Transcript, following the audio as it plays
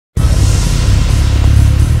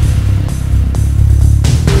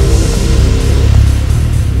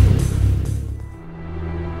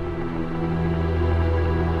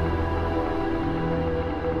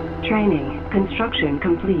Construction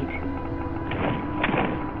complete.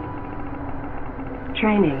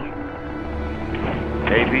 Training.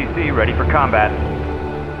 APC ready for combat.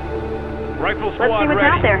 Rifle Let's squad see what's ready.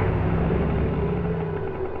 out there.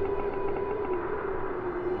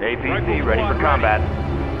 APC ready for combat.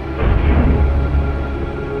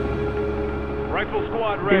 Rifle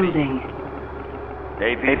squad ready. Building.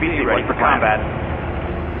 APC ready for combat.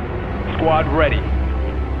 Squad ready.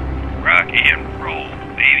 Rock and roll,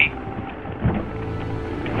 baby.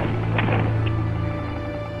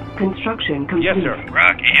 Construction complete. Yes, sir.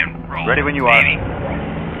 Rock and roll. Ready when you are. baby.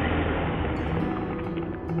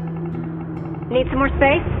 Need some more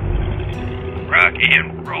space? Rock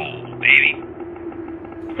and roll, baby.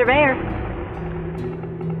 Surveyor.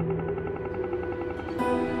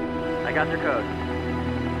 I got your code.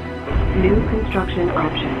 New construction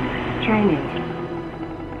options. Training.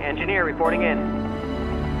 Engineer reporting in.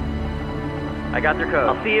 I got their code.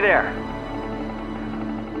 I'll see you there.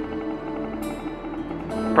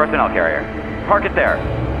 Personnel carrier. Park it there.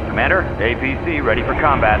 Commander, APC ready for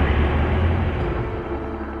combat.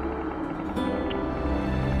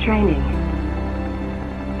 Training.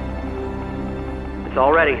 It's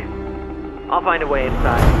all ready. I'll find a way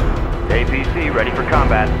inside. APC ready for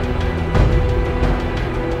combat.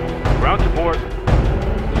 Ground support.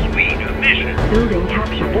 Sweet mission. Building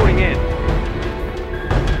captured. Reporting in.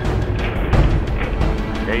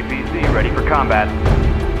 APC ready for combat.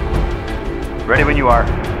 Ready when you are.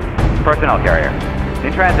 Personnel carrier.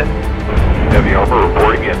 In transit. Heavy armor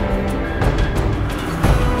reporting in.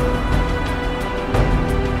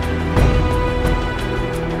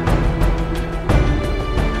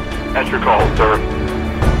 That's your call, sir.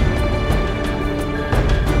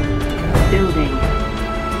 Building.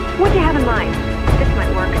 What'd you have in mind? This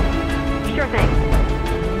might work. Sure thing.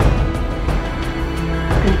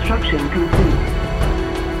 Construction complete.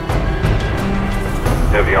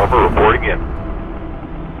 Heavy armor reporting in.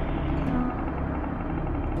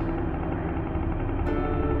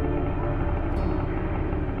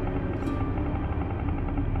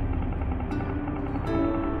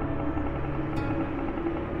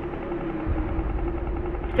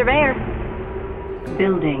 Surveyor.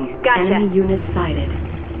 Building. Gotcha. Enemy unit sighted.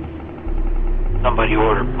 Somebody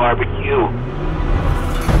ordered barbecue.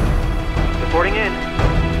 Reporting in.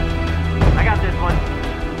 I got this one.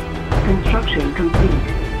 Construction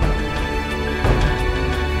complete.